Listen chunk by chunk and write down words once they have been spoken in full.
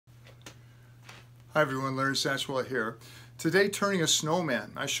Hi everyone, Larry Satchwell here. Today, turning a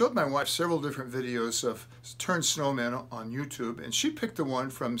snowman. I showed my wife several different videos of turned snowmen on YouTube, and she picked the one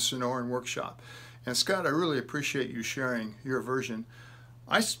from Sonoran Woodshop. And Scott, I really appreciate you sharing your version.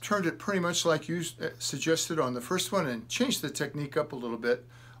 I turned it pretty much like you suggested on the first one and changed the technique up a little bit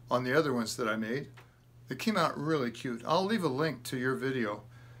on the other ones that I made. They came out really cute. I'll leave a link to your video.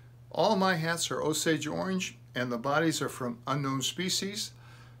 All my hats are Osage orange and the bodies are from unknown species,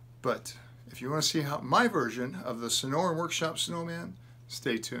 but if you want to see how my version of the Sonoran Woodshop snowman,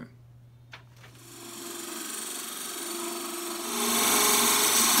 stay tuned.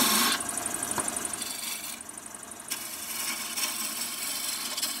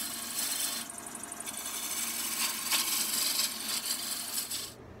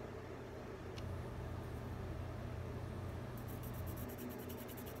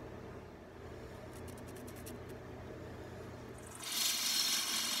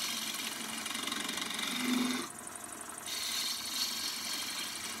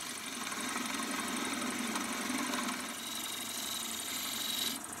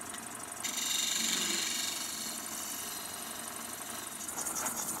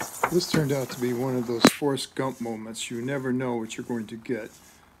 This turned out to be one of those Forrest Gump moments. You never know what you're going to get.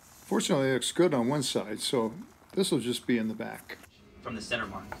 Fortunately, it looks good on one side, so this will just be in the back. From the center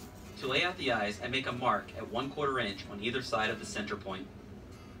mark. To lay out the eyes, I make a mark at 1/4 inch on either side of the center point.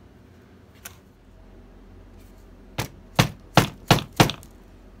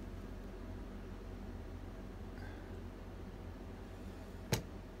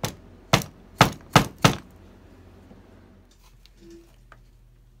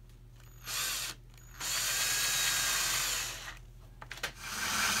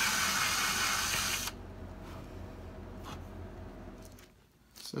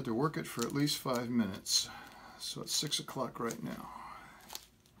 Said to work it for at least 5 minutes. So it's 6 o'clock right now.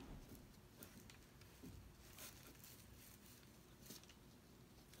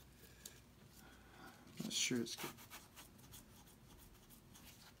 Not sure it's good.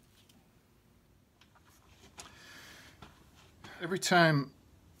 Every time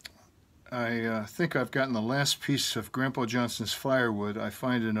I think I've gotten the last piece of Grandpa Johnson's firewood, I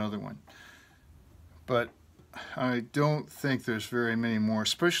find another one. But I don't think there's very many more,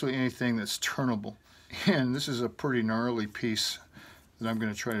 especially anything that's turnable. And this is a pretty gnarly piece that I'm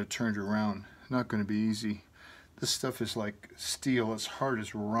going to try to turn around. Not going to be easy. This stuff is like steel, it's hard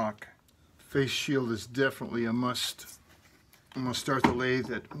as rock. Face shield is definitely a must. I'm going to start the lathe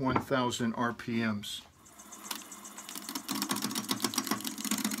at 1,000 RPMs.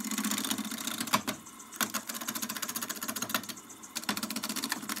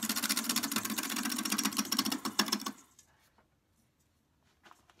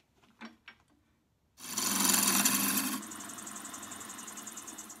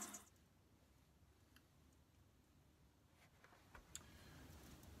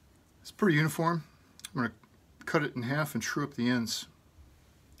 It's pretty uniform. I'm going to cut it in half and true up the ends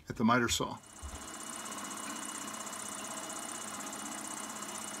at the miter saw.